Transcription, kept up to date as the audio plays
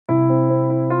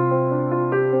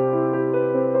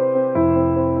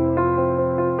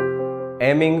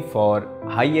aiming for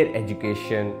higher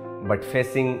education but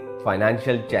facing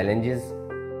financial challenges,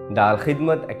 the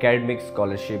Alkhidmat Academic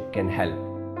Scholarship can help.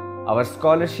 Our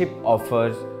scholarship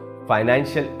offers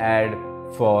financial aid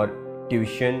for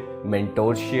tuition,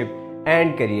 mentorship,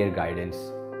 and career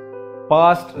guidance.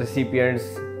 Past recipients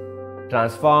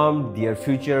transformed their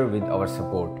future with our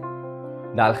support.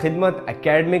 The Alkhidmat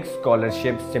Academic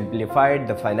Scholarship simplified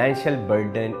the financial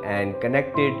burden and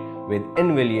connected with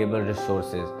invaluable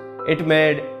resources. It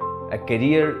made a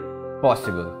career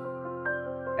possible.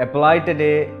 Apply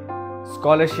today.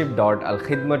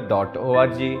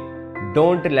 Scholarship.alkhidmat.org.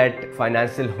 Don't let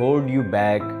financial hold you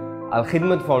back.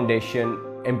 Alkhidmat Foundation,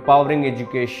 empowering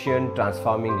education,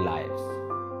 transforming lives.